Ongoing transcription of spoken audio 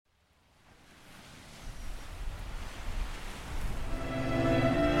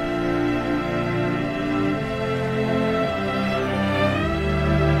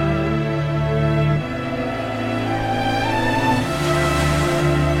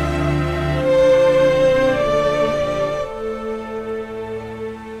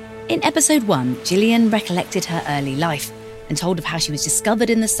In episode 1, Gillian recollected her early life and told of how she was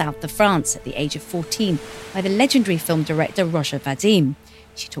discovered in the south of France at the age of 14 by the legendary film director Roger Vadim.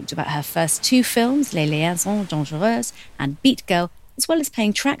 She talked about her first 2 films, Les Liaisons Dangereuses and Beat Girl, as well as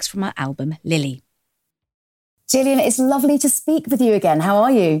playing tracks from her album Lily. Gillian, it's lovely to speak with you again. How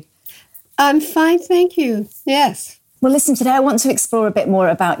are you? I'm fine, thank you. Yes. Well, listen, today I want to explore a bit more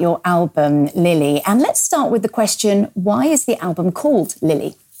about your album, Lily. And let's start with the question, why is the album called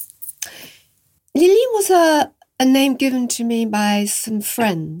Lily? Lily was a name given to me by some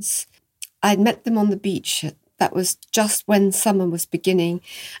friends. I'd met them on the beach. That was just when summer was beginning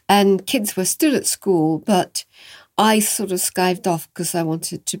and kids were still at school, but I sort of skived off because I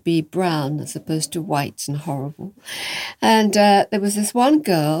wanted to be brown as opposed to white and horrible. And there was this one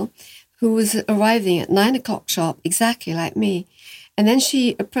girl who was arriving at 9 o'clock sharp, exactly like me. And then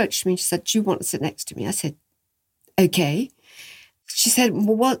she approached me and she said, "Do you want to sit next to me?" I said, "Okay." She said,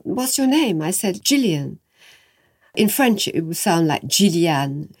 "Well, what's your name?" I said, "Gillian." In French, it would sound like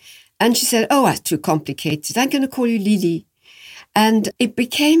Gillian. And she said, "Oh, that's too complicated. I'm going to call you Lily." And it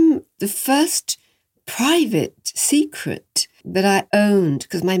became the first private secret that I owned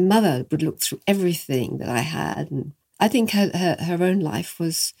because my mother would look through everything that I had. And I think her own life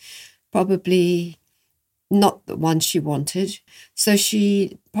was probably not the one she wanted. So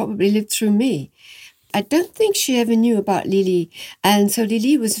she probably lived through me. I don't think she ever knew about Lily. And so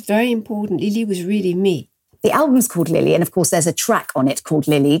Lily was very important. Lily was really me. The album's called Lily, and of course there's a track on it called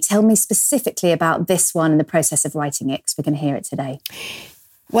Lily. Tell me specifically about this one and the process of writing it, because we're going to hear it today.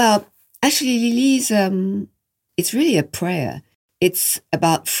 Well, actually, Lily's, it's really a prayer. It's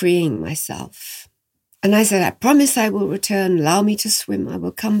about freeing myself. And I said, "I promise I will return. Allow me to swim. I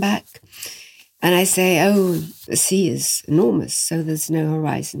will come back." And I say, "Oh, the sea is enormous, so there's no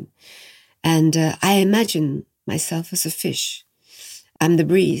horizon." And I imagine myself as a fish. I'm the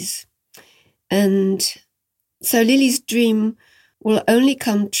breeze. And so Lily's dream will only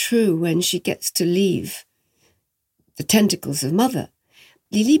come true when she gets to leave the tentacles of Mother.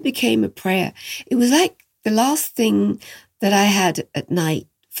 Lily became a prayer. It was like the last thing that I had at night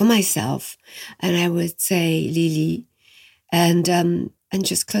for myself. And I would say, "Lily," and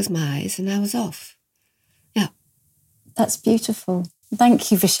just close my eyes, and I was off. Yeah. That's beautiful.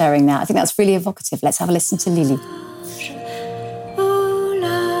 Thank you for sharing that. I think that's really evocative. Let's have a listen to Lily.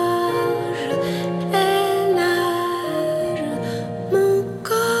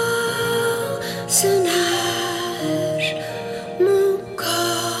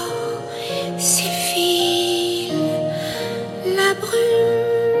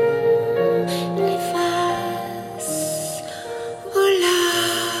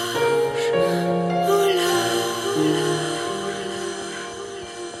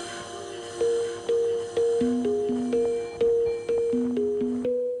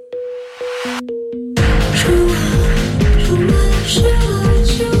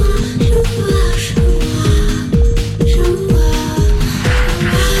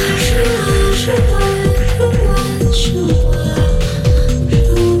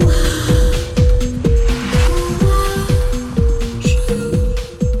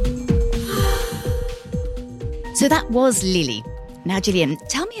 So that was Lily. Now, Gillian,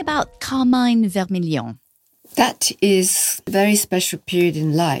 tell me about Carmine Vermilion. That is a very special period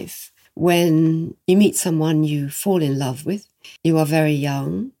in life when you meet someone you fall in love with. You are very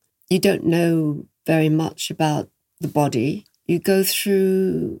young. You don't know very much about the body. You go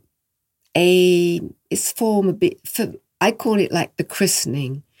through I call it like the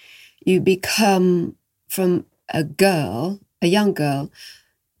christening. You become from a young girl,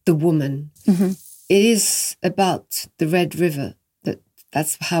 the woman. Mm-hmm. It is about the Red River.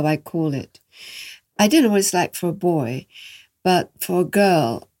 That's how I call it. I don't know what it's like for a boy, but for a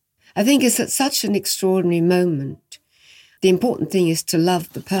girl, I think it's at such an extraordinary moment. The important thing is to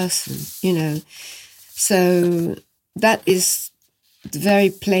love the person, you know. So that is the very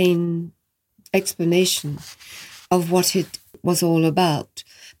plain explanation of what it was all about.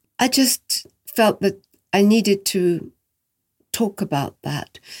 I just felt that I needed to talk about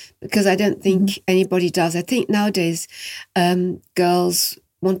that because I don't think anybody does. I think nowadays girls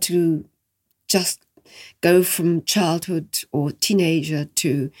want to just go from childhood or teenager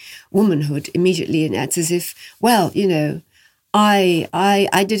to womanhood immediately, and it's as if, well, you know,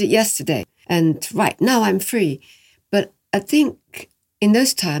 I did it yesterday and right now I'm free. But I think in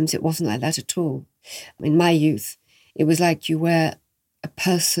those times it wasn't like that at all. In my youth, it was like you were a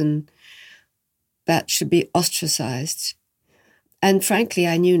person that should be ostracized. And frankly,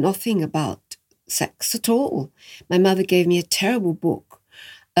 I knew nothing about sex at all. My mother gave me a terrible book,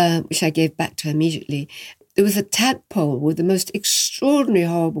 which I gave back to her immediately. It was a tadpole with the most extraordinary,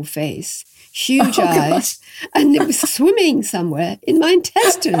 horrible face, huge eyes, and it was swimming somewhere in my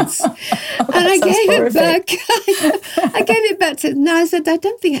intestines. And I gave it back. I gave it back to, no, I said, I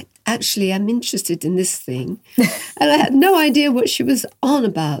don't think actually I'm interested in this thing. And I had no idea what she was on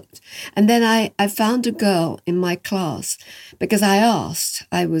about. And then I found a girl in my class because I asked,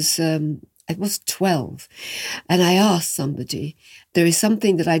 I was 12, and I asked somebody, there is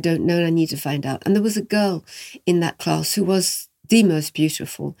something that I don't know and I need to find out. And there was a girl in that class who was the most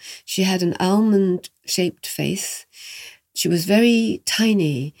beautiful. She had an almond-shaped face. She was very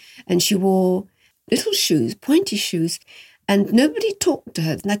tiny, and she wore little shoes, pointy shoes, and nobody talked to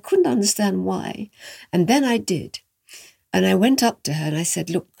her, and I couldn't understand why. And then I did. And I went up to her and I said,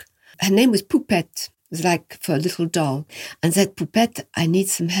 look, her name was Poupette. It was like for a little doll. And said, Poupette, I need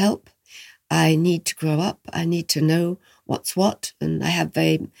some help. I need to grow up. I need to know what's what. And I have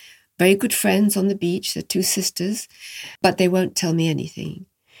very, very good friends on the beach. They're two sisters, but they won't tell me anything.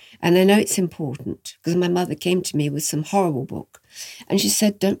 And I know it's important because my mother came to me with some horrible book. And she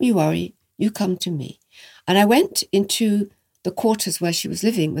said, don't you worry, you come to me. And I went into the quarters where she was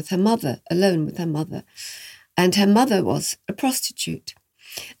living with her mother, alone with her mother. And her mother was a prostitute.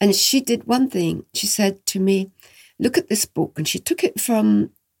 And she did one thing. She said to me, look at this book. And she took it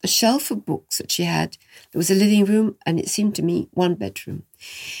from a shelf of books that she had. There was a living room, and it seemed to me one bedroom.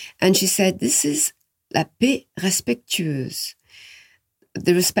 And she said, this is La Paix Respectueuse,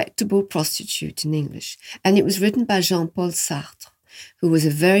 the respectable prostitute in English. And it was written by Jean-Paul Sartre, who was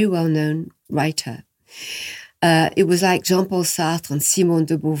a very well-known writer. It was like Jean-Paul Sartre and Simone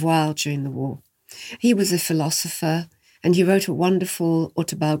de Beauvoir during the war. He was a philosopher, and he wrote a wonderful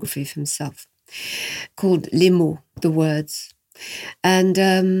autobiography of himself called Les mots, the words.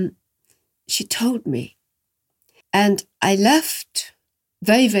 And she told me, and I left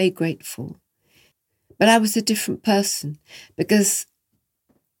very, very grateful. But I was a different person because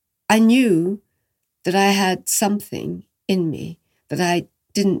I knew that I had something in me that I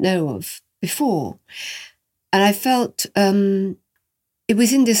didn't know of before. And I felt it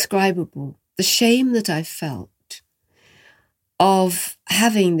was indescribable, the shame that I felt of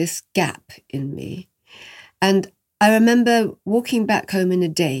having this gap in me. And I remember walking back home in a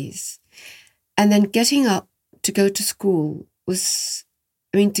daze and then getting up to go to school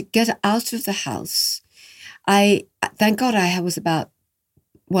to get out of the house. Thank God I was about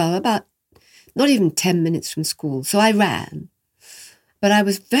not even 10 minutes from school. So I ran, but I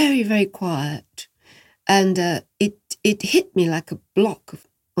was very, very quiet. And it hit me like a block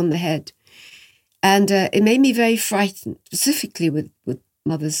on the head. And it made me very frightened, specifically with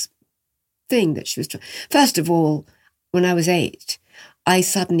Mother's thing that she was trying. First of all, when I was 8, I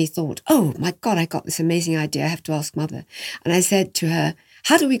suddenly thought, oh my God, I got this amazing idea. I have to ask Mother. And I said to her,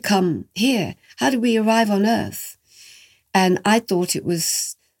 how do we come here? How do we arrive on Earth? And I thought it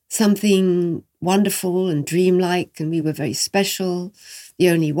was something wonderful and dreamlike, and we were very special, the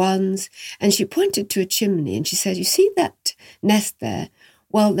only ones. And she pointed to a chimney and she said, you see that nest there?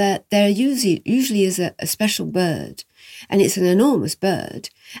 Well, there usually is a special bird, and it's an enormous bird,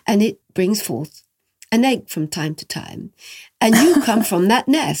 and it brings forth an egg from time to time. And you come from that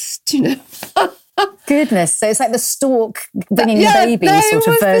nest, you know. Goodness. So it's like the stork bringing the baby sort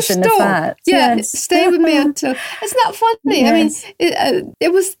of version of that. Yeah, yes. Stay with me until... It's not funny. Yes. I mean,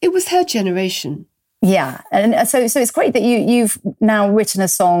 it was her generation. Yeah. And so it's great that you've now written a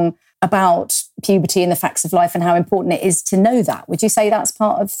song about puberty and the facts of life and how important it is to know that. Would you say that's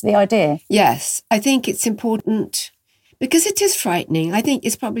part of the idea? Yes, I think it's important because it is frightening. I think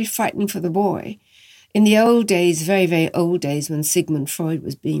it's probably frightening for the boy. In the old days, very, very old days, when Sigmund Freud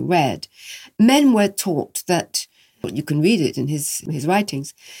was being read, men were taught that, well, you can read it in his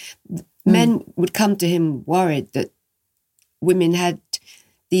writings, men would come to him worried that women had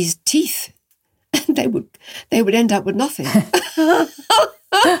these teeth and they would end up with nothing.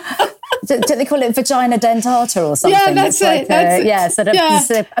 Don't they call it vagina dentata or something? Yeah, that's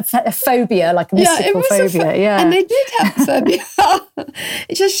it. A phobia, like a mystical phobia. Yeah, and they did have phobia.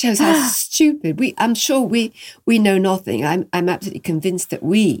 It just shows how stupid I'm sure we know nothing. I'm absolutely convinced that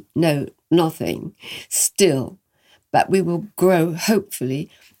we know nothing still, but we will grow. Hopefully,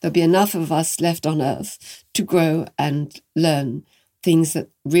 there'll be enough of us left on Earth to grow and learn things that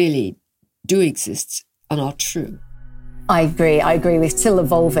really do exist and are true. I agree. We're still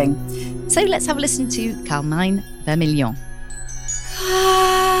evolving. So let's have a listen to Carmine Vermilion.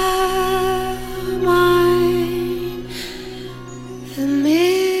 Carmine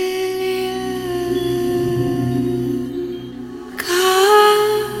Vermilion,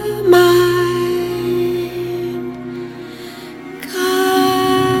 Carmine,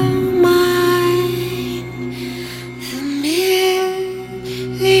 Carmine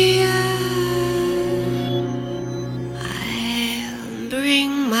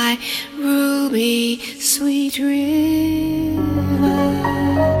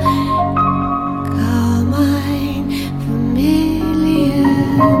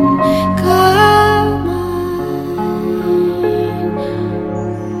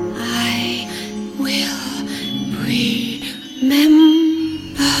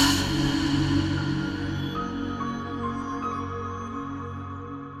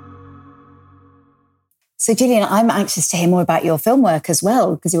So, Gillian, I'm anxious to hear more about your film work as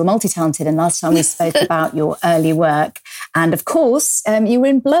well, because you were multi-talented. And last time we spoke about your early work. And of course, you were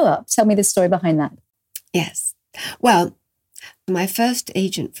in Blow Up. Tell me the story behind that. Yes. Well, my first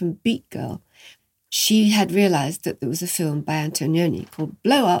agent from Beat Girl, she had realised that there was a film by Antonioni called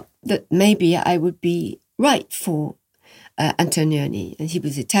Blow Up, that maybe I would be right for Antonioni. And he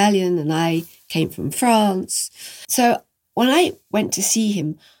was Italian and I came from France. So when I went to see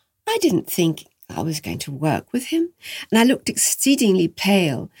him, I didn't think I was going to work with him. And I looked exceedingly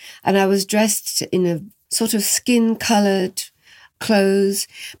pale and I was dressed in a sort of skin-coloured clothes.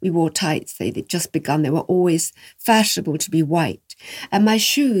 We wore tights. They'd just begun. They were always fashionable to be white. And my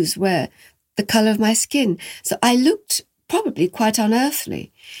shoes were the colour of my skin. So I looked probably quite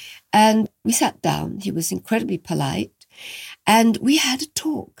unearthly. And we sat down. He was incredibly polite. And we had a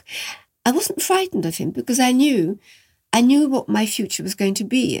talk. I wasn't frightened of him because I knew what my future was going to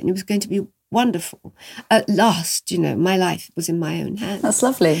be. And it was going to be wonderful. At last, my life was in my own hands. That's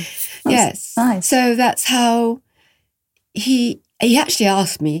lovely. That's yes. Nice. So that's how he actually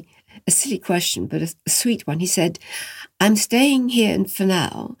asked me a silly question, but a sweet one. He said, I'm staying here for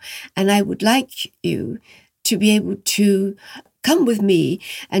now, and I would like you to be able to come with me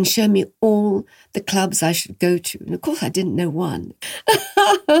and show me all the clubs I should go to. And of course, I didn't know one.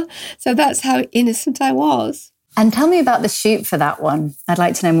 So that's how innocent I was. And tell me about the shoot for that one. I'd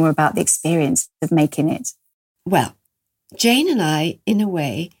like to know more about the experience of making it. Well, Jane and I, in a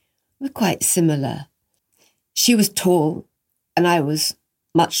way, were quite similar. She was tall and I was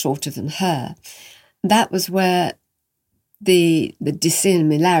much shorter than her. That was where the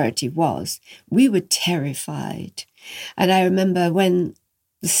dissimilarity was. We were terrified. And I remember when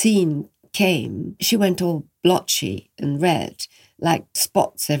the scene came, she went all blotchy and red, like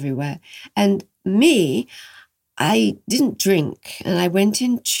spots everywhere. And me, I didn't drink, and I went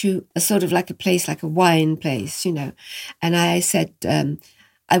into a sort of like a place, like a wine place, and I said,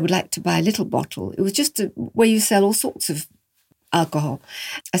 I would like to buy a little bottle. It was just where you sell all sorts of alcohol.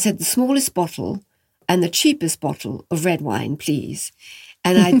 I said, the smallest bottle and the cheapest bottle of red wine, please.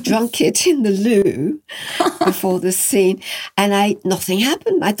 And I drank it in the loo before the scene, and nothing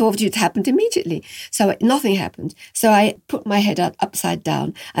happened. I thought it happened immediately. So nothing happened. So I put my head upside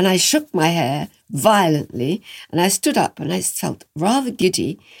down and I shook my hair violently, and I stood up and I felt rather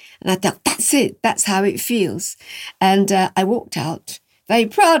giddy. And I thought, that's it. That's how it feels. And I walked out very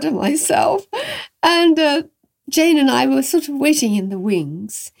proud of myself. And Jane and I were sort of waiting in the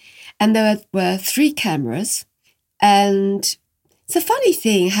wings, and there were 3 cameras. And it's a funny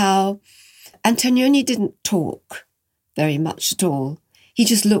thing how Antonioni didn't talk very much at all. He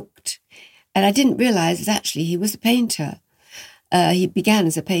just looked. And I didn't realise that actually he was a painter. He began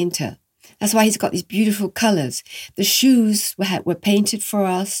as a painter. That's why he's got these beautiful colours. The shoes were painted for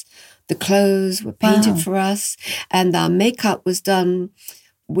us. The clothes were painted for us. And our makeup was done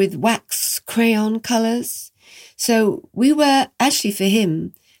with wax crayon colours. So we were actually, for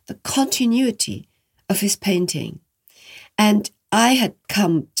him, the continuity of his painting. And I had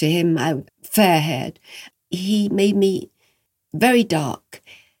come to him, I was fair-haired. He made me very dark.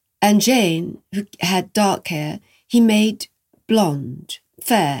 And Jane, who had dark hair, he made blonde,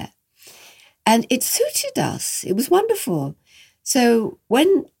 fair. And it suited us. It was wonderful. So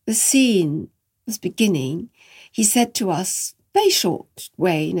when the scene was beginning, he said to us, very short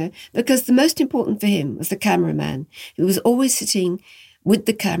way, because the most important for him was the cameraman, who was always sitting with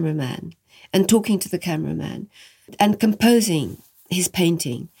the cameraman and talking to the cameraman and composing his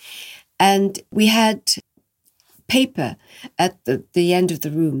painting. And we had paper at the end of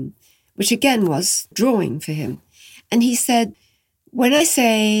the room, which again was drawing for him. And he said, when I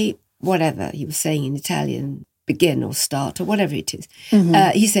say whatever he was saying in Italian, begin or start or whatever it is,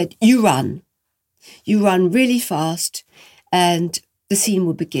 he said, you run really fast and the scene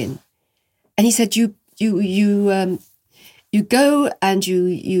will begin. And he said, you go and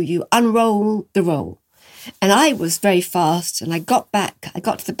you unroll the roll. And I was very fast, and I got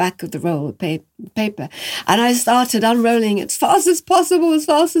to the back of the roll of paper, and I started unrolling as fast as possible.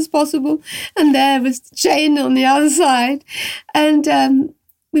 And there was Jane on the other side. And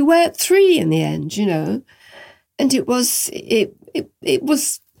we were at 3 in the end, and it was in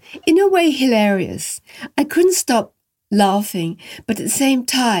a way hilarious. I couldn't stop laughing, but at the same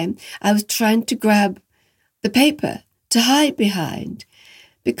time, I was trying to grab the paper to hide behind,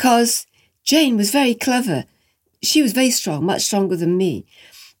 because Jane was very clever. She was very strong, much stronger than me.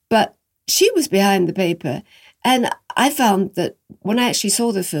 But she was behind the paper. And I found that when I actually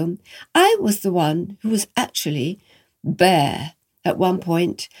saw the film, I was the one who was actually bare. At one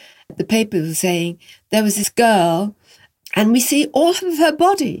point, the paper was saying there was this girl and we see all of her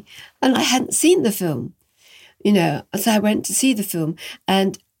body. And I hadn't seen the film. So I went to see the film,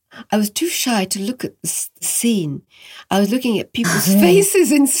 and I was too shy to look at the scene. I was looking at people's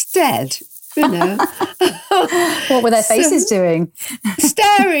faces instead, What were their faces doing?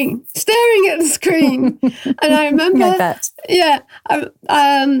 staring at the screen. And I remember, I bet.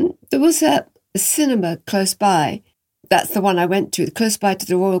 there was a cinema close by. That's the one I went to, close by to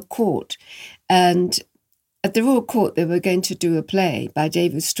the Royal Court. And at the Royal Court, they were going to do a play by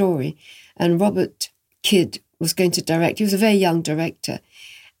David Story, and Robert Kidd was going to direct. He was a very young director.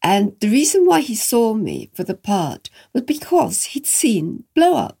 And the reason why he saw me for the part was because he'd seen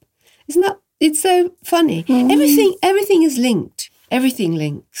Blow Up. Isn't that, it's so funny. Everything is linked. Everything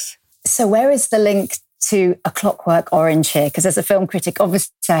links. So where is the link to A Clockwork Orange here? Because as a film critic,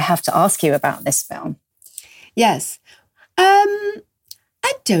 obviously I have to ask you about this film. Yes.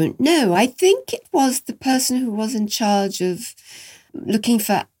 I don't know. I think it was the person who was in charge of looking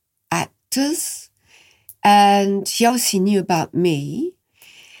for actors, and he obviously knew about me.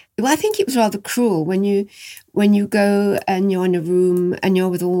 Well, I think it was rather cruel when you go and you're in a room and you're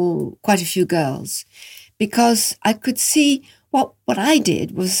with quite a few girls, because I could see what I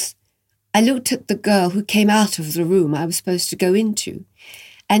did was I looked at the girl who came out of the room I was supposed to go into,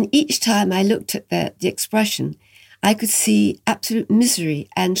 and each time I looked at the expression, I could see absolute misery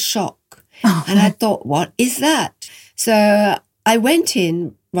and shock. Oh. And I thought, what is that? So I went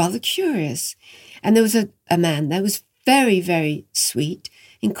in rather curious. And there was a man that was very, very sweet,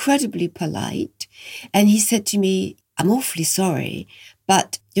 incredibly polite. And he said to me, I'm awfully sorry,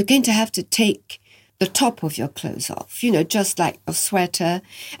 but you're going to have to take the top of your clothes off, just like a sweater,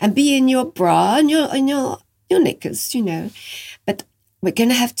 and be in your bra and your knickers, But we're going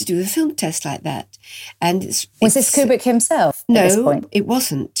to have to do a film test like that. And was this Kubrick himself at this point? No, it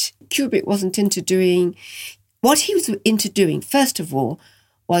wasn't. Kubrick wasn't into doing... What he was into doing, first of all,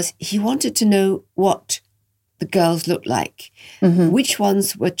 was he wanted to know what the girls looked like, which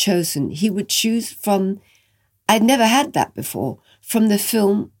ones were chosen. He would choose from... I'd never had that before, from the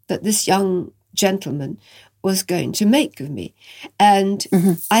film that this young gentleman was going to make of me. And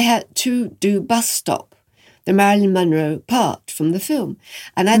I had to do Bus Stop, the Marilyn Monroe part from the film.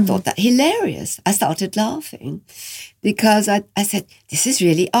 And I thought that hilarious. I started laughing because I said, this is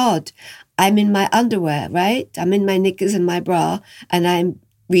really odd. I'm in my underwear, right? I'm in my knickers and my bra, and I'm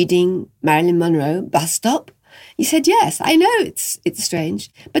reading Marilyn Monroe, Bus Stop. He said, yes, I know it's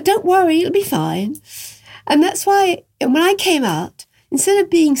strange, but don't worry, it'll be fine. And that's why when I came out, instead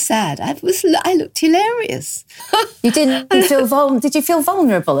of being sad, I looked hilarious. You didn't feel vulnerable? Did you feel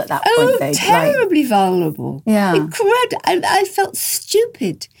vulnerable at that point? Oh, terribly vulnerable. Yeah. Incredible. I felt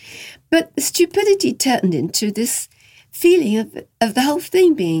stupid. But the stupidity turned into this feeling of the whole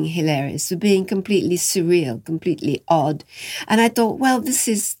thing being hilarious, of being completely surreal, completely odd. And I thought, well, this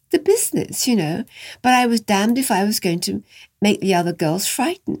is the business, But I was damned if I was going to make the other girls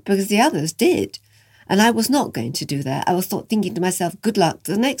frightened, because the others did. And I was not going to do that. I was not thinking to myself, good luck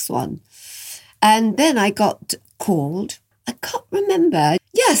to the next one. And then I got called. I can't remember.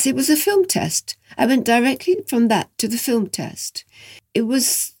 Yes, it was a film test. I went directly from that to the film test. It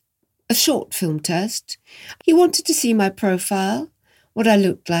was a short film test. He wanted to see my profile, what I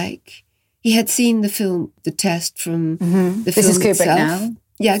looked like. He had seen the test from the film itself. This is Kubrick now?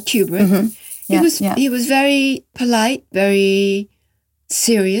 Yeah, Kubrick. He was very polite, very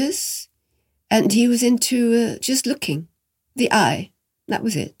serious. And he was into just looking, the eye. That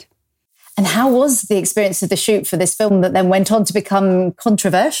was it. And how was the experience of the shoot for this film that then went on to become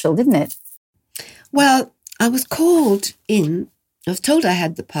controversial, didn't it? Well, I was called in. I was told I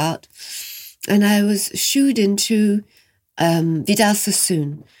had the part. And I was shooed into Vidal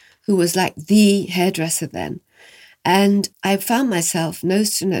Sassoon, who was like the hairdresser then. And I found myself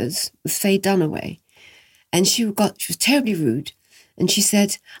nose to nose with Faye Dunaway. And she was terribly rude. And she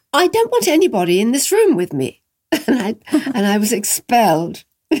said, I don't want anybody in this room with me. And I was expelled.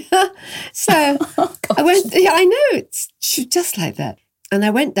 So I went, I know, it's just like that. And I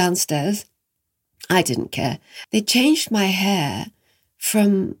went downstairs. I didn't care. They changed my hair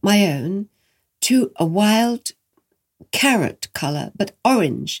from my own to a wild carrot colour, but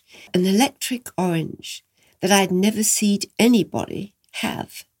orange, an electric orange that I'd never seen anybody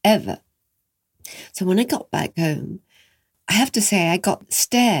have, ever. So when I got back home, I have to say I got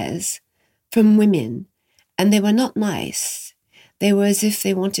stares from women, and they were not nice. They were as if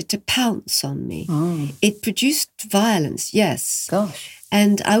they wanted to pounce on me. Oh. It produced violence, yes. Gosh.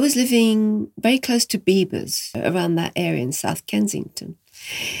 And I was living very close to Bieber's, around that area in South Kensington.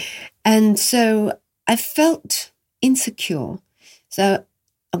 And so I felt insecure. So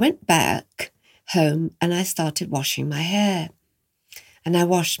I went back home and I started washing my hair. And I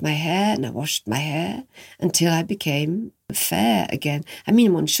washed my hair and I washed my hair until I became fair again. I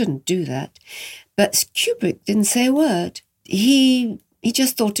mean, one shouldn't do that. But Kubrick didn't say a word. He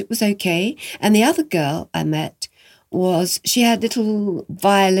just thought it was okay. And the other girl I met she had little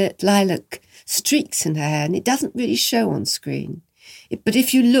violet, lilac streaks in her hair, and it doesn't really show on screen. But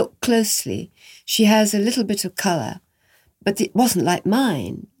if you look closely, she has a little bit of colour. But it wasn't like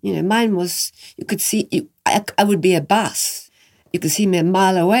mine. You know, mine was, you could see, I would be a bus. You could see me a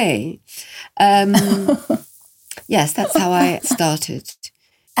mile away. Yes, that's how I started.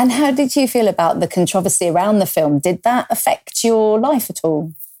 And how did you feel about the controversy around the film? Did that affect your life at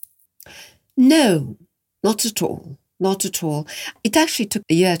all? No, not at all. Not at all. It actually took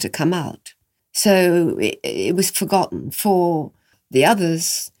a year to come out. So it was forgotten. For the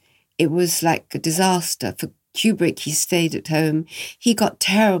others, it was like a disaster. For Kubrick, he stayed at home. He got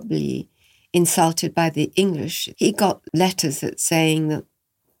terribly insulted by the English. He got letters saying that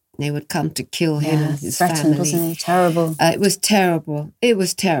they would come to kill him and his family. Wasn't it? Terrible. It was terrible. It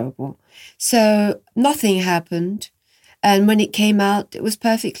was terrible. So nothing happened. And when it came out, it was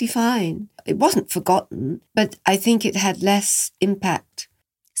perfectly fine. It wasn't forgotten, but I think it had less impact.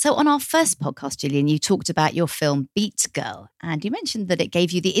 So on our first podcast, Gillian, you talked about your film Beat Girl, and you mentioned that it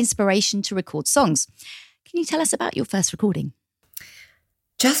gave you the inspiration to record songs. Can you tell us about your first recording?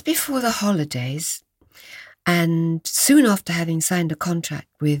 Just before the holidays, and soon after having signed a contract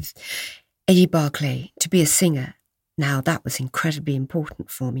with Eddie Barclay to be a singer. Now, that was incredibly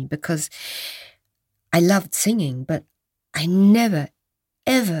important for me because I loved singing, but I never,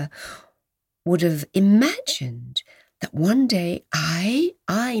 ever would have imagined that one day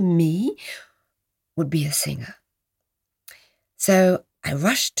me, would be a singer. So I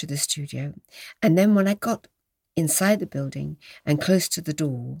rushed to the studio, and then when I got inside the building and close to the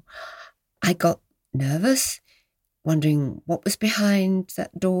door, I got nervous, wondering what was behind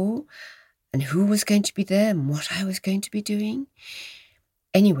that door and who was going to be there and what I was going to be doing.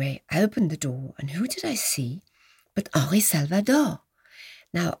 Anyway, I opened the door, and who did I see but Henri Salvador?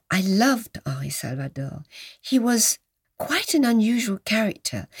 Now, I loved Henri Salvador. He was quite an unusual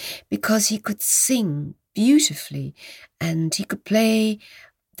character because he could sing beautifully and he could play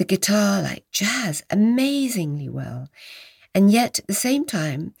the guitar like jazz amazingly well. And yet, at the same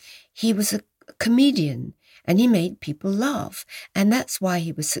time, he was a comedian and he made people laugh. And that's why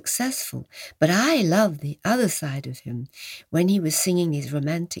he was successful. But I loved the other side of him when he was singing these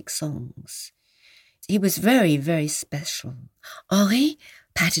romantic songs. He was very, very special. Henri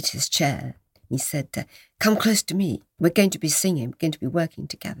patted his chair. He said, come close to me. We're going to be singing. We're going to be working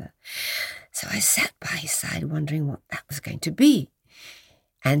together. So I sat by his side wondering what that was going to be.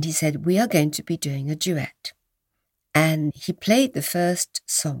 And he said, we are going to be doing a duet. And he played the first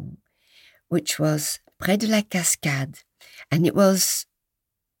song, which was Près de la Cascade. And it was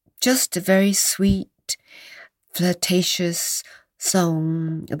just a very sweet, flirtatious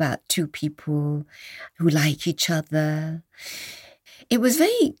song about two people who like each other. It was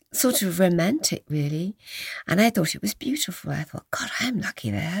very sort of romantic, really. And I thought it was beautiful. I thought, God, I'm lucky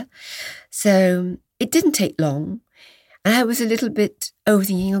there. So it didn't take long. And I was a little bit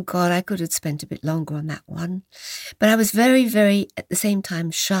overthinking, oh God, I could have spent a bit longer on that one. But I was very, very, at the same time,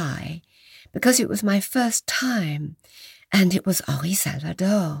 shy because it was my first time. And it was Henri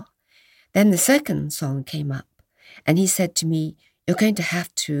Salvador. Then the second song came up and he said to me, you're going to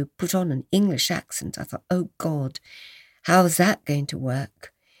have to put on an English accent. I thought, oh God, how is that going to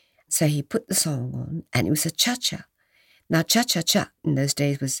work? So he put the song on and it was a cha-cha. Now, cha-cha-cha in those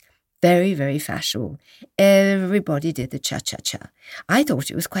days was very, very fashionable. Everybody did the cha-cha-cha. I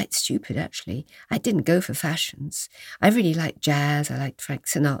thought it was quite stupid, actually. I didn't go for fashions. I really liked jazz. I liked Frank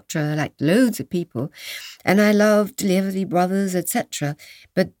Sinatra. I liked loads of people. And I loved the Everly Brothers, etc.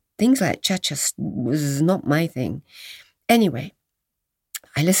 But things like cha-cha was not my thing. Anyway,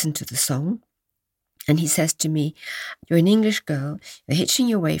 I listened to the song. And he says to me, you're an English girl, you're hitching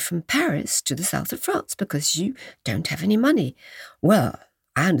your way from Paris to the south of France because you don't have any money. Well,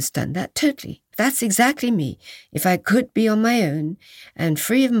 I understand that totally. That's exactly me. If I could be on my own and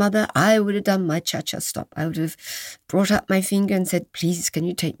free of mother, I would have done my cha-cha stop. I would have brought up my finger and said, please, can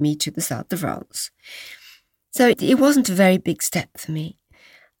you take me to the south of France? So it wasn't a very big step for me.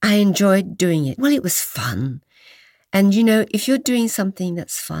 I enjoyed doing it. Well, it was fun. And, you know, if you're doing something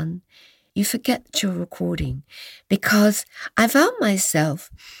that's fun, you forget that you're recording, because I found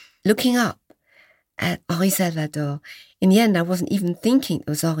myself looking up at Henri Salvador. In the end, I wasn't even thinking it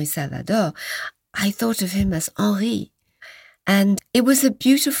was Henri Salvador. I thought of him as Henri. And it was a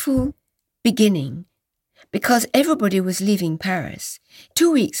beautiful beginning because everybody was leaving Paris.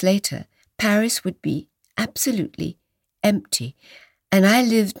 2 weeks later, Paris would be absolutely empty. And I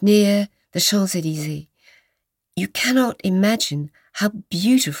lived near the Champs-Élysées. You cannot imagine how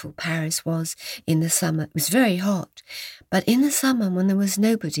beautiful Paris was in the summer. It was very hot. But in the summer, when there was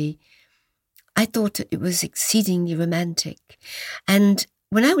nobody, I thought that it was exceedingly romantic. And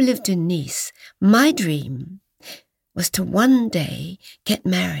when I lived in Nice, my dream was to one day get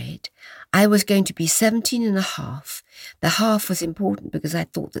married. I was going to be 17 and a half. The half was important because I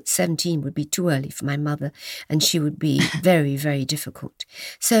thought that 17 would be too early for my mother and she would be very, very difficult.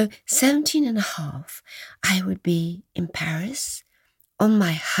 So 17 and a half, I would be in Paris on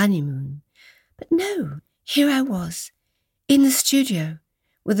my honeymoon. But no, here I was in the studio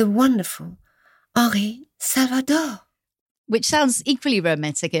with the wonderful Henri Salvador. Which sounds equally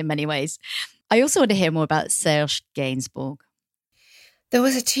romantic in many ways. I also want to hear more about Serge Gainsbourg. There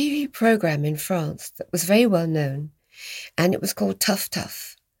was a TV program in France that was very well known, and it was called Tough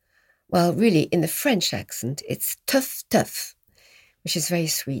Tough. Well, really, in the French accent, it's Tough Tough, which is very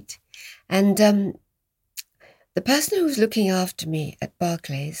sweet. And the person who was looking after me at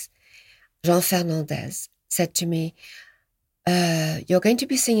Barclays, Jean Fernandez, said to me, you're going to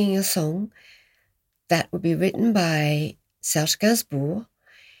be singing a song that will be written by Serge Gainsbourg,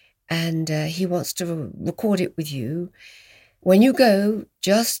 and he wants to record it with you. When you go,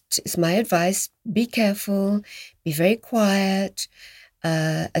 just, it's my advice, be careful, be very quiet,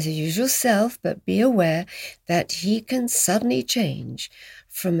 as your usual self, but be aware that he can suddenly change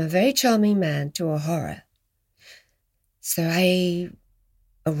from a very charming man to a horror. So I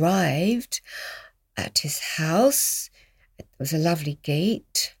arrived at his house. It was a lovely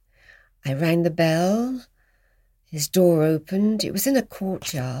gate. I rang the bell. His door opened. It was in a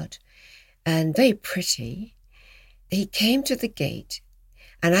courtyard and very pretty. He came to the gate,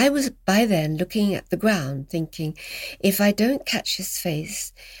 and I was by then looking at the ground thinking, if I don't catch his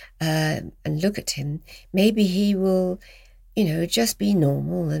face and look at him, maybe he will, just be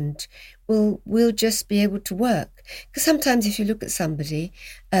normal and we'll just be able to work. Because sometimes if you look at somebody,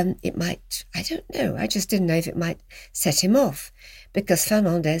 it might, I don't know, I just didn't know if it might set him off, because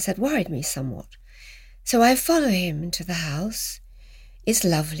Fernandez had worried me somewhat. So I follow him into the house. It's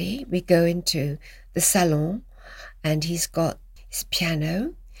lovely. We go into the salon, and he's got his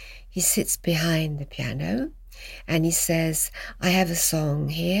piano. He sits behind the piano and he says, I have a song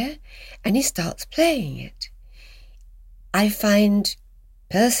here, and he starts playing it. I find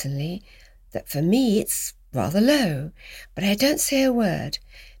personally that for me it's rather low, but I don't say a word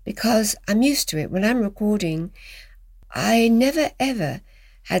because I'm used to it. When I'm recording, I never ever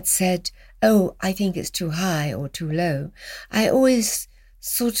had said, oh, I think it's too high or too low. I always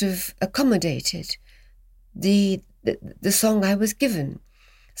sort of accommodated the song I was given.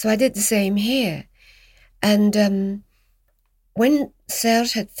 So I did the same here. And when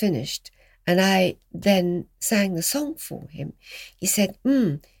Serge had finished and I then sang the song for him, he said,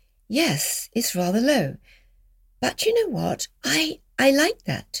 yes, it's rather low. But you know what? I like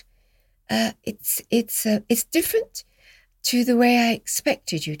that. It's different to the way I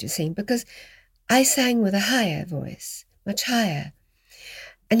expected you to sing, because I sang with a higher voice, much higher.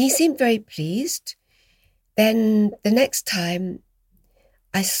 And he seemed very pleased. Then the next time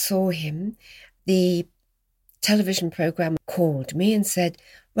I saw him, the television program called me and said,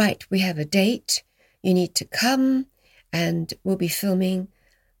 right, we have a date, you need to come and we'll be filming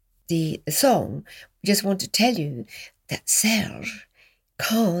the song. We just want to tell you that Serge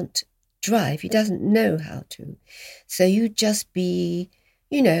can't drive, he doesn't know how to. So you just be,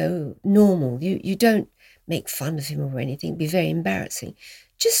 normal. You don't make fun of him or anything, be very embarrassing.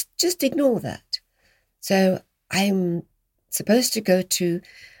 Just ignore that. So I'm supposed to go to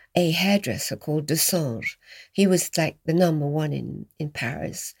a hairdresser called Desange. He was like the number one in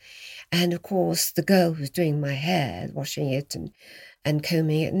Paris. And of course, the girl who's doing my hair, washing it and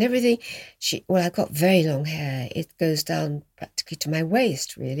combing it and everything, I've got very long hair. It goes down practically to my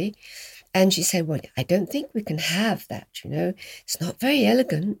waist, really. And she said, well, I don't think we can have that, It's not very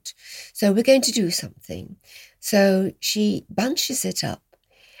elegant. So we're going to do something. So she bunches it up.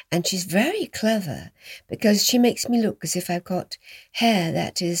 And she's very clever because she makes me look as if I've got hair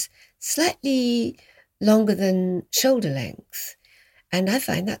that is slightly longer than shoulder length. And I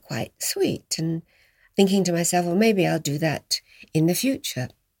find that quite sweet, and thinking to myself, well, maybe I'll do that in the future.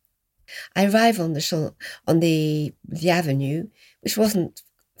 I arrive on the avenue, which wasn't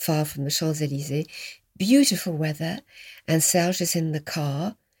far from the Champs-Élysées, beautiful weather, and Serge is in the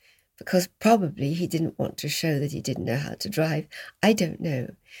car because probably he didn't want to show that he didn't know how to drive. I don't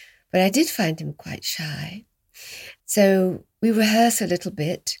know. But I did find him quite shy. So we rehearse a little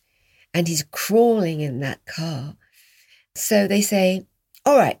bit, and he's crawling in that car. So they say,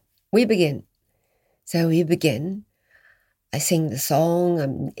 all right, we begin. So we begin. I sing the song,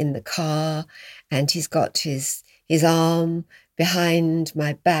 I'm in the car, and he's got his arm behind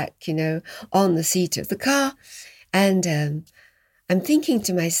my back, on the seat of the car. And I'm thinking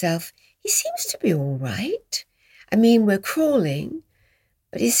to myself, he seems to be all right. I mean, we're crawling,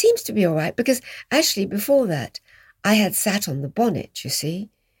 but he seems to be all right, because actually before that, I had sat on the bonnet, you see,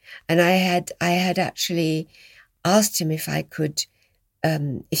 and I had actually asked him if I could,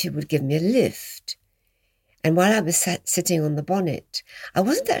 if he would give me a lift. And while I was sitting on the bonnet, I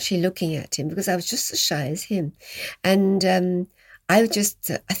wasn't actually looking at him because I was just as shy as him. And I was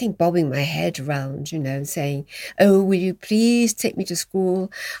just, I think, bobbing my head around, saying, "Oh, will you please take me to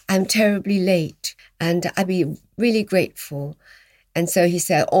school? I'm terribly late and I'd be really grateful." And so he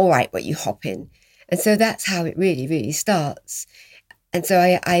said, "All right, well, you hop in." And so that's how it really, really starts. And so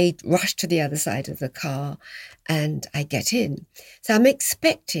I rush to the other side of the car and I get in. So I'm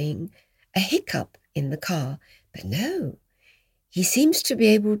expecting a hiccup in the car, but no, he seems to be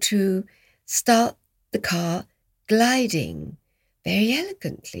able to start the car gliding very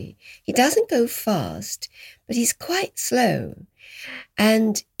elegantly. He doesn't go fast, but he's quite slow.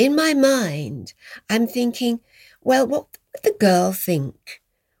 And in my mind, I'm thinking, well, what would the girl think?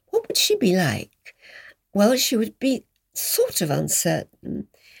 What would she be like? Well, she would be sort of uncertain,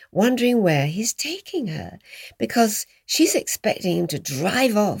 wondering where he's taking her, because she's expecting him to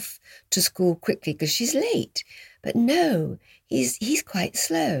drive off to school quickly because she's late. But no, he's quite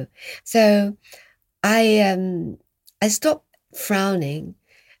slow. So I stop frowning,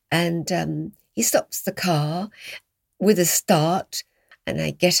 and he stops the car with a start, and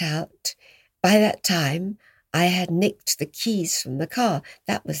I get out. By that time, I had nicked the keys from the car.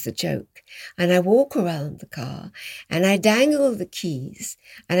 That was the joke. And I walk around the car and I dangle the keys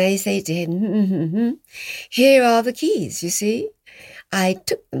and I say to him, "Here are the keys, you see? I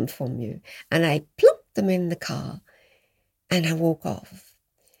took them from you." And I plunk them in the car and I walk off,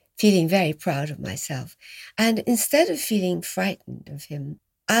 feeling very proud of myself. And instead of feeling frightened of him,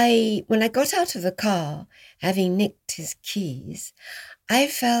 when I got out of the car, having nicked his keys, I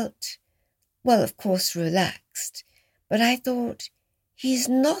felt, well, of course, relaxed, but I thought, he's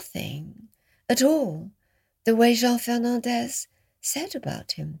nothing at all the way Jean Fernandez said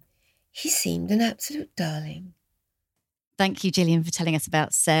about him. He seemed an absolute darling. Thank you, Gillian, for telling us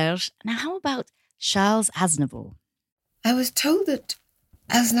about Serge. Now, how about Charles Aznavour? I was told that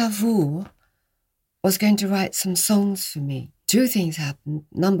Aznavour was going to write some songs for me. Two things happened.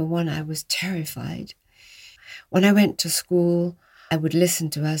 Number one, I was terrified. When I went to school, I would listen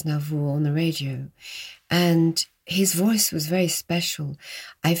to Aznavour on the radio, and his voice was very special.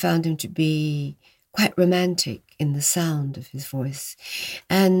 I found him to be quite romantic in the sound of his voice,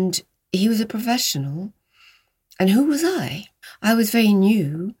 and he was a professional. And who was I? I was very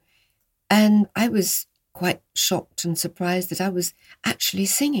new, and I was quite shocked and surprised that I was actually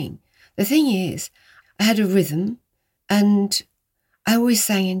singing. The thing is, I had a rhythm, and I always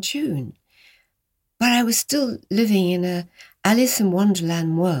sang in tune. But I was still living in a Alice in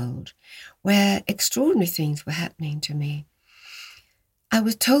Wonderland world where extraordinary things were happening to me. I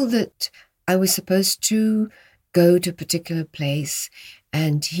was told that I was supposed to go to a particular place,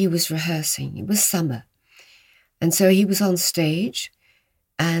 and he was rehearsing. It was summer. And so he was on stage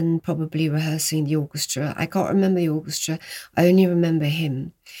and probably rehearsing the orchestra. I can't remember the orchestra. I only remember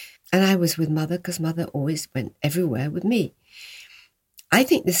him. And I was with Mother because Mother always went everywhere with me. I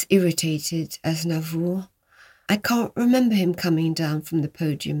think this irritated Aznavour. I can't remember him coming down from the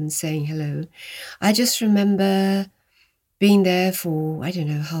podium and saying hello. I just remember being there for, I don't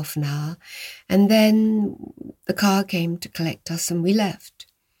know, half an hour. And then the car came to collect us and we left.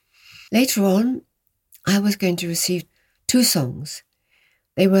 Later on, I was going to receive 2 songs.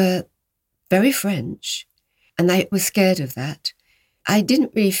 They were very French, and I was scared of that. I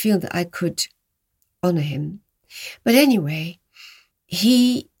didn't really feel that I could honour him. But anyway,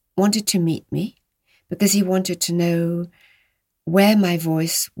 he wanted to meet me because he wanted to know where my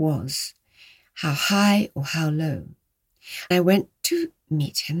voice was, how high or how low. I went to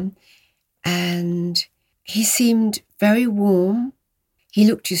meet him, and he seemed very warm. He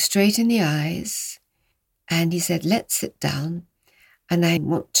looked you straight in the eyes, and he said, "Let's sit down, and I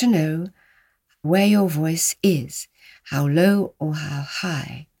want to know where your voice is, how low or how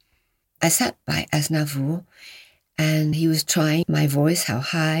high." I sat by Aznavour, and he was trying my voice, how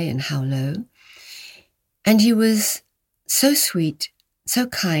high and how low. And he was so sweet, so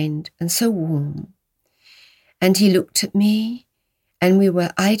kind, and so warm. And he looked at me, and we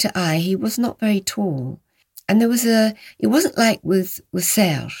were eye to eye. He was not very tall. And it wasn't like with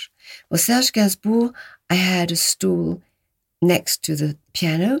Serge. With Serge Gainsbourg, I had a stool next to the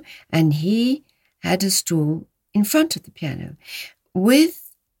piano, and he had a stool in front of the piano.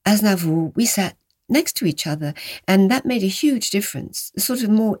 With Aznavour, we sat next to each other, and that made a huge difference. It's sort of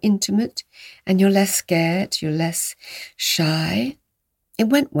more intimate, and you're less scared, you're less shy. It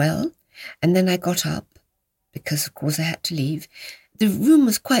went well, and then I got up, because of course I had to leave. The room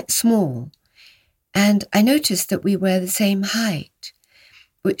was quite small, and I noticed that we were the same height,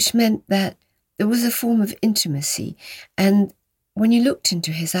 which meant that there was a form of intimacy. And when you looked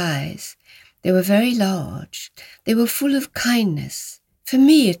into his eyes, they were very large. They were full of kindness. For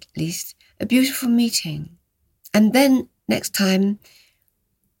me, at least, a beautiful meeting. And then next time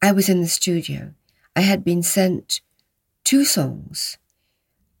I was in the studio, I had been sent 2 songs.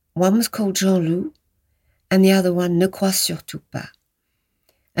 One was called Jean-Loup, and the other one, Ne crois surtout pas.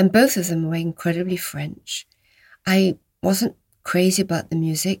 And both of them were incredibly French. I wasn't crazy about the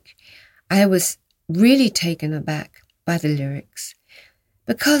music. I was really taken aback by the lyrics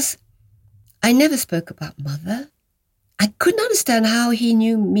because I never spoke about mother. I couldn't understand how he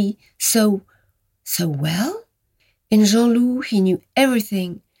knew me so well. In Jean-Loup, he knew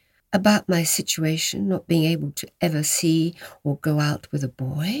everything about my situation, not being able to ever see or go out with a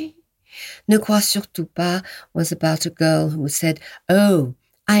boy. Ne crois surtout pas was about a girl who said, "Oh,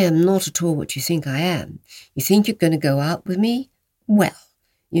 I am not at all what you think I am. You think you're going to go out with me? Well,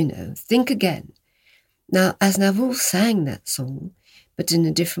 think again." Now, Aznavour sang that song, but in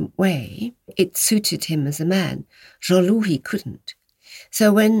a different way. It suited him as a man. Jean-Loup, he couldn't.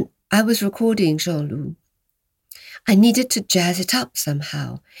 So when I was recording Jean-Loup, I needed to jazz it up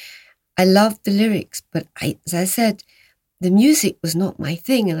somehow. I loved the lyrics, but as I said, the music was not my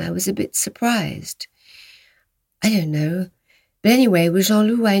thing, and I was a bit surprised. I don't know. But anyway, with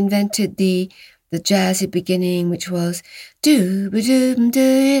Jean-Loup, I invented the jazzy beginning, which was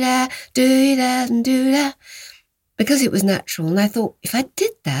do-ba-doom-do-da, do-da, do-da, because it was natural. And I thought, if I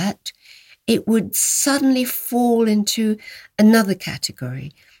did that, it would suddenly fall into another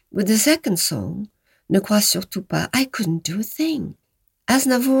category. With the second song, Ne crois surtout pas, I couldn't do a thing.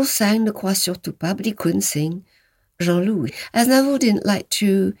 Aznavour sang Ne crois surtout pas, but he couldn't sing Jean-Loup. Aznavour didn't like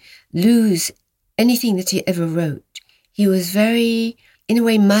to lose anything that he ever wrote. He was very, in a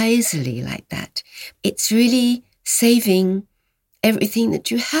way, miserly like that. It's really saving everything that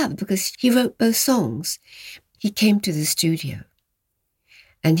you have, because he wrote both songs. He came to the studio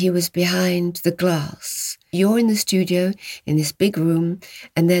and he was behind the glass. You're in the studio in this big room,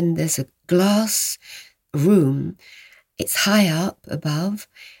 and then there's a glass room. It's high up above,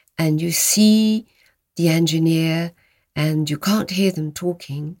 and you see the engineer and you can't hear them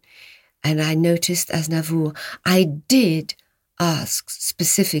talking. And I noticed Aznavour. I did ask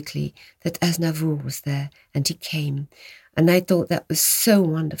specifically that Aznavour was there, and he came. And I thought that was so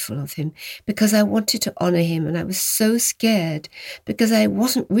wonderful of him, because I wanted to honor him, and I was so scared because I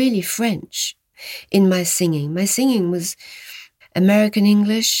wasn't really French in my singing. My singing was American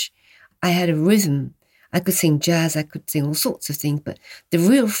English. I had a rhythm. I could sing jazz, I could sing all sorts of things, but the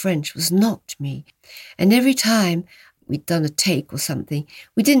real French was not me. And every time we'd done a take or something,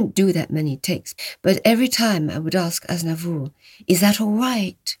 we didn't do that many takes, but every time I would ask Aznavour, "Is that all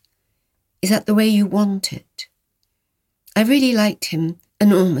right? Is that the way you want it?" I really liked him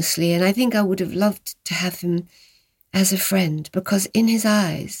enormously, and I think I would have loved to have him as a friend, because in his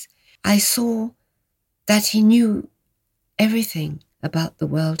eyes I saw that he knew everything about the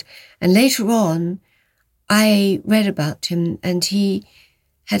world. And later on, I read about him, and he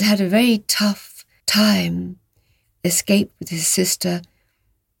had had a very tough time, escaped with his sister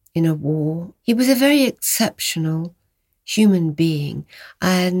in a war. He was a very exceptional human being,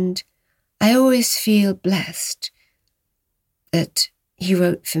 and I always feel blessed that he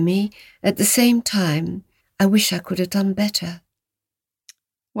wrote for me. At the same time, I wish I could have done better.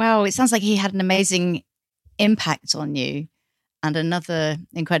 Wow, it sounds like he had an amazing impact on you, and another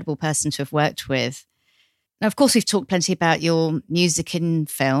incredible person to have worked with. Now, of course, we've talked plenty about your music in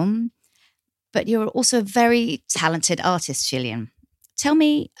film, but you're also a very talented artist, Gillian. Tell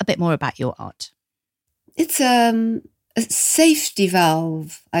me a bit more about your art. It's a safety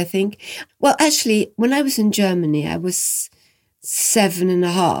valve, I think. Well, actually, when I was in Germany, I was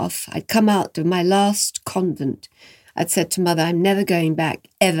 7.5. I'd come out of my last convent. I'd said to Mother, I'm never going back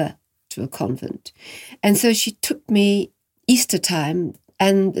ever to a convent. And so she took me Easter time,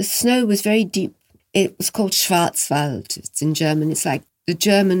 and the snow was very deep. It was called Schwarzwald. It's in German. It's like the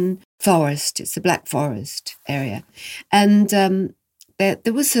German forest. It's the Black Forest area. And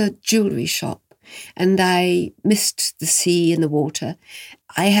there was a jewelry shop, and I missed the sea and the water.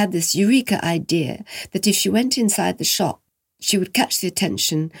 I had this eureka idea that if she went inside the shop, she would catch the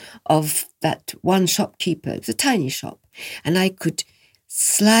attention of that one shopkeeper. It was a tiny shop. And I could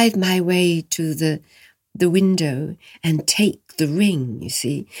slide my way to the the window and take the ring, you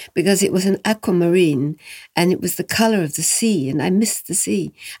see, because it was an aquamarine and it was the colour of the sea, and I missed the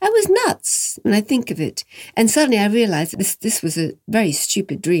sea. I was nuts when I think of it. And suddenly I realised that this was a very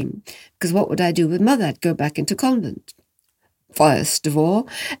stupid dream, because what would I do with Mother? I'd go back into convent, first of all.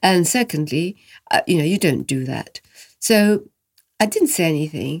 And secondly, you don't do that. So I didn't say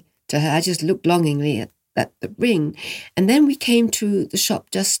anything to her. I just looked longingly at the ring. And then we came to the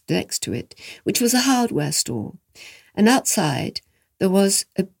shop just next to it, which was a hardware store. And outside there was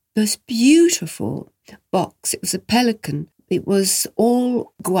a most beautiful box. It was a pelican. It was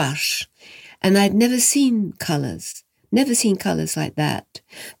all gouache. And I'd never seen colours like that.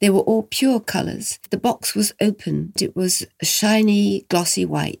 They were all pure colours. The box was open. It was a shiny, glossy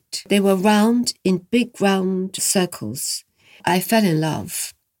white. They were round in big round circles. I fell in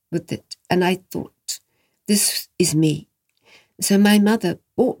love with it, and I thought, this is me. So my mother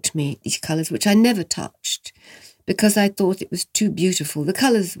bought me these colours, which I never touched, because I thought it was too beautiful. The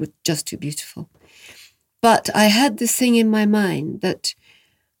colours were just too beautiful. But I had this thing in my mind that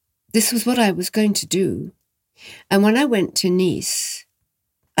this was what I was going to do. And when I went to Nice,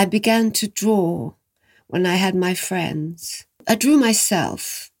 I began to draw when I had my friends. I drew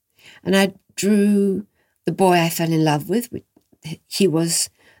myself, and I drew the boy I fell in love with. He was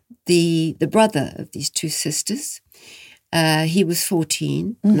the brother of these two sisters. He was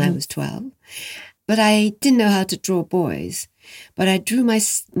 14 and I was 12. But I didn't know how to draw boys. But I drew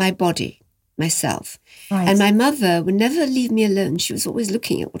my body, myself. Right. And my mother would never leave me alone. She was always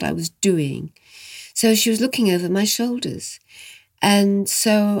looking at what I was doing. So she was looking over my shoulders. And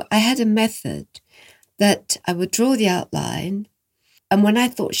so I had a method that I would draw the outline. And when I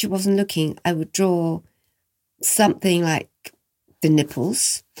thought she wasn't looking, I would draw something like the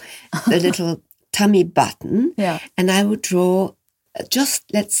nipples, the little tummy button. Yeah. And I would draw just,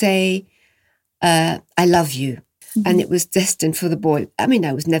 let's say, I love you. Mm-hmm. And it was destined for the boy. I mean,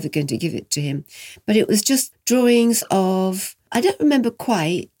 I was never going to give it to him. But it was just drawings of, I don't remember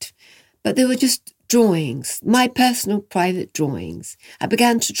quite, but they were just drawings, my personal private drawings. I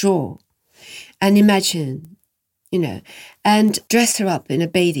began to draw and imagine, and dress her up in a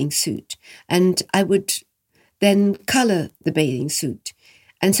bathing suit. And I would then colour the bathing suit.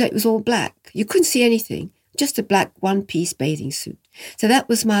 And so it was all black. You couldn't see anything, just a black one-piece bathing suit. So that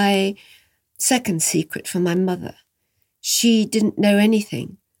was my second secret from my mother. She didn't know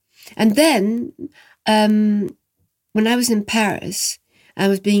anything. And then when I was in Paris, I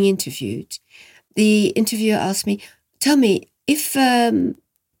was being interviewed. The interviewer asked me, tell me, if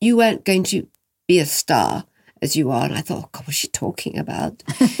you weren't going to be a star as you are, and I thought, oh God, what's she talking about?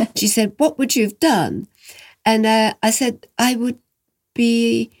 She said, what would you have done? And I said, I would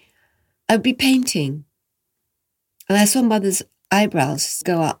be painting. And I saw Mother's eyebrows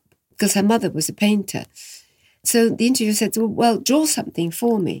go up because her mother was a painter. So the interviewer said, well, draw something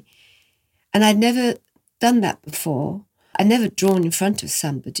for me. And I'd never done that before. I'd never drawn in front of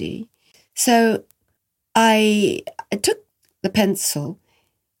somebody. So I took the pencil,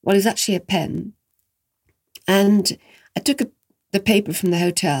 well, it was actually a pen, and I took the paper from the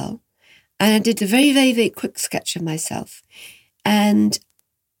hotel, and I did a very, very, very quick sketch of myself. And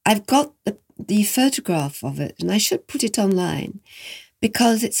I've got the photograph of it, and I should put it online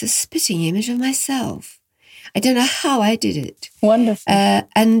because it's a spitting image of myself. I don't know how I did it. Wonderful.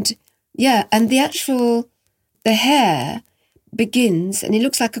 And the hair begins, and it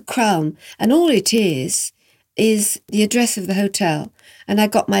looks like a crown, and all it is the address of the hotel. And I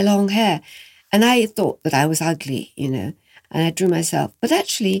got my long hair, and I thought that I was ugly, and I drew myself. But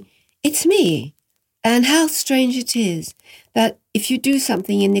actually, it's me. And how strange it is that if you do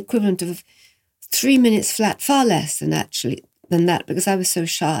something in the equivalent of 3 minutes flat, far less than that, because I was so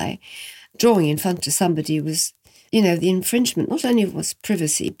shy, drawing in front of somebody was, the infringement not only was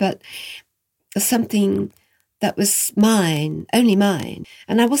privacy, but something that was mine, only mine.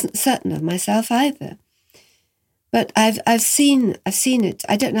 And I wasn't certain of myself either. But I've seen it.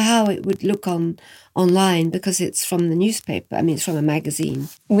 I don't know how it would look online because it's from the newspaper. I mean, it's from a magazine.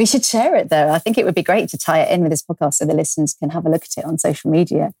 We should share it, though. I think it would be great to tie it in with this podcast so the listeners can have a look at it on social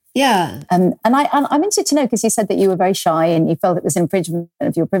media. Yeah. And I'm interested to know, because you said that you were very shy and you felt it was infringement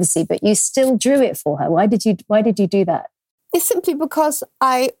of your privacy, but you still drew it for her. Why did you do that? It's simply because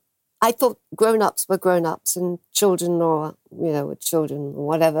I thought grown-ups were grown-ups and children were children or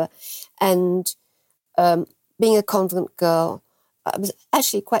whatever. And being a convent girl, I was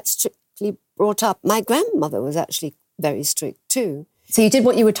actually quite strictly brought up. My grandmother was actually very strict too. So you did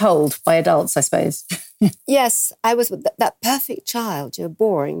what you were told by adults, I suppose. Yes, I was that perfect child,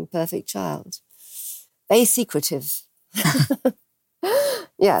 boring, perfect child. Very secretive.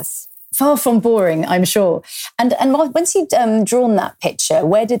 Yes. Far from boring, I'm sure. And once you'd drawn that picture,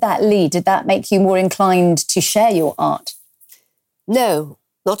 where did that lead? Did that make you more inclined to share your art? No,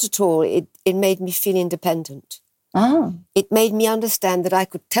 not at all. It made me feel independent. Ah, It made me understand that I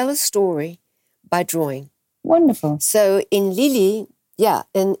could tell a story by drawing. wonderful. So in Lily,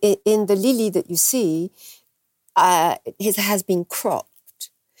 in the Lily that you see, it has been cropped.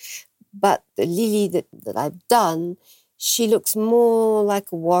 But the Lily that I've done, she looks more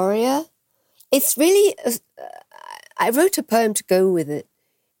like a warrior. It's really, I wrote a poem to go with it,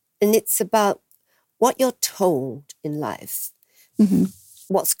 and it's about what you're told in life,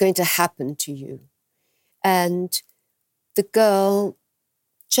 what's going to happen to you. And the girl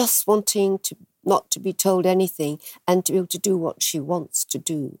just wanting to not to be told anything and to be able to do what she wants to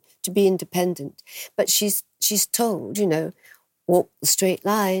do, to be independent. But she's told, walk the straight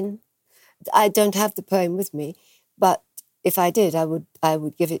line. I don't have the poem with me, but if I did, I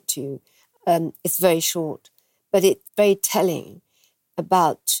would give it to you. It's very short, but it's very telling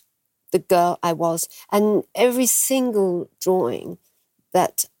about the girl I was. And every single drawing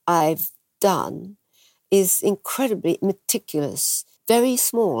that I've done is incredibly meticulous, very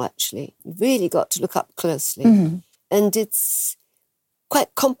small, actually. You've really got to look up closely. And it's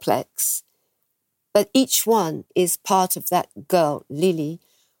quite complex, but each one is part of that girl, Lily,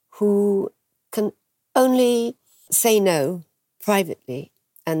 who can only say no privately.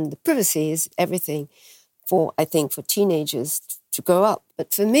 And the privacy is everything I think, for teenagers to grow up.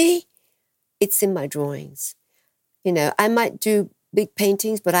 But for me, it's in my drawings. I might do big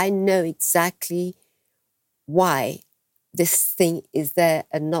paintings, but I know exactly why this thing is there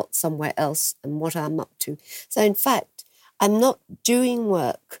and not somewhere else and what I'm up to. So in fact, I'm not doing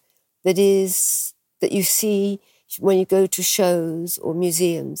work that you see when you go to shows or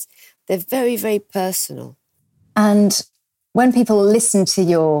museums. They're very, very personal. And when people listen to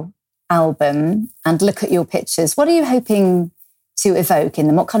your album and look at your pictures, what are you hoping to evoke in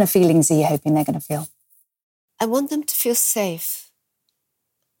them? What kind of feelings are you hoping they're going to feel? I want them to feel safe.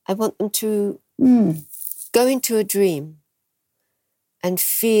 I want them to go into a dream and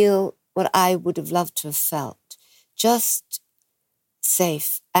feel what I would have loved to have felt. Just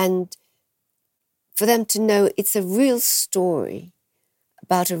safe. And for them to know it's a real story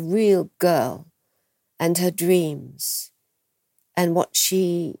about a real girl and her dreams and what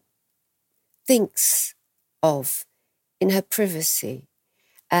she thinks of in her privacy,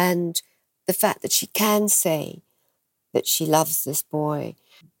 and the fact that she can say that she loves this boy.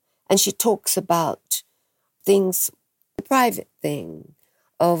 And she talks about things, the private thing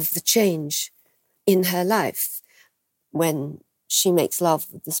of the change in her life when she makes love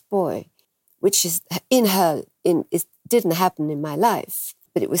with this boy, which is it didn't happen in my life,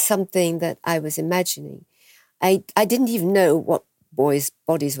 but it was something that I was imagining. I didn't even know what boys'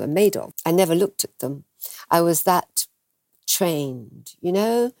 bodies were made of. I never looked at them. I was that trained,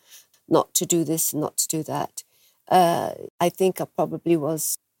 not to do this and not to do that. I think I probably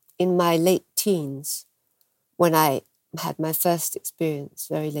was in my late teens when I had my first experience,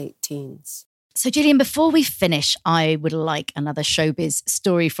 very late teens. So, Gillian, before we finish, I would like another showbiz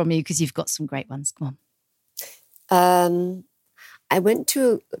story from you because you've got some great ones. Come on. I went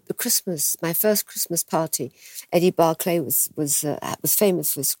to my first Christmas party. Eddie Barclay was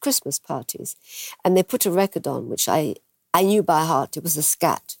famous for his Christmas parties, and they put a record on which I knew by heart. It was a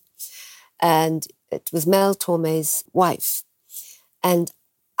scat, and it was Mel Torme's wife, and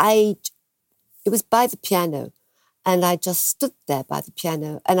it was by the piano, and I just stood there by the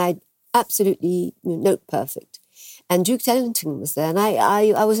piano, and I absolutely note perfect, and Duke Ellington was there, and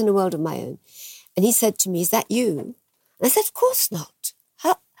I was in a world of my own, and he said to me, "Is that you?" And I said, "Of course not.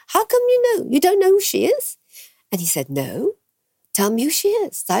 How come you know? You don't know who she is?" And he said, "No, tell me who she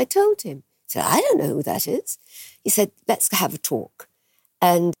is." So I told him. He said, "I don't know who that is." He said, "Let's have a talk."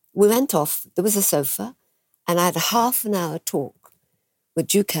 And we went off. There was a sofa, and I had a half an hour talk with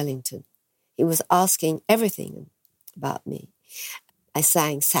Duke Ellington. He was asking everything about me. I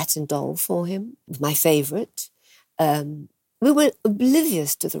sang Satin Doll for him, my favourite. We were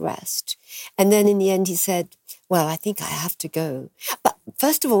oblivious to the rest. And then in the end he said, "Well, I think I have to go. But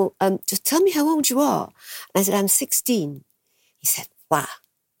first of all, just tell me how old you are." And I said, "I'm 16. He said, "Wow."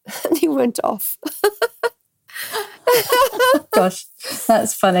 And he went off. Gosh,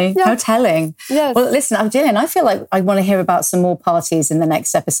 that's funny. Yeah. How telling. Yes. Well, listen, Gillian, I feel like I want to hear about some more parties in the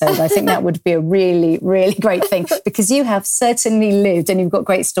next episode. I think that would be a really, really great thing because you have certainly lived and you've got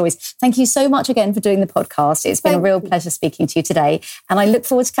great stories. Thank you so much again for doing the podcast. It's been a real pleasure speaking to you today, and I look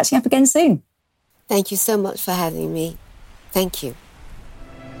forward to catching up again soon. Thank you so much for having me. Thank you.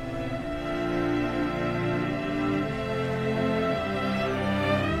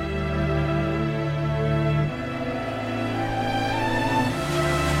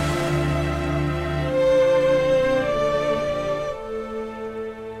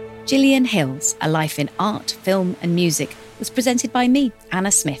 Gillian Hills, A Life in Art, Film and Music was presented by me,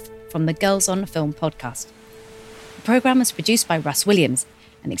 Anna Smith, from the Girls on Film podcast. The programme was produced by Russ Williams,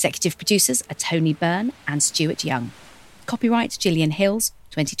 and executive producers are Tony Byrne and Stuart Young. Copyright Gillian Hills,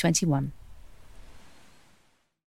 2021.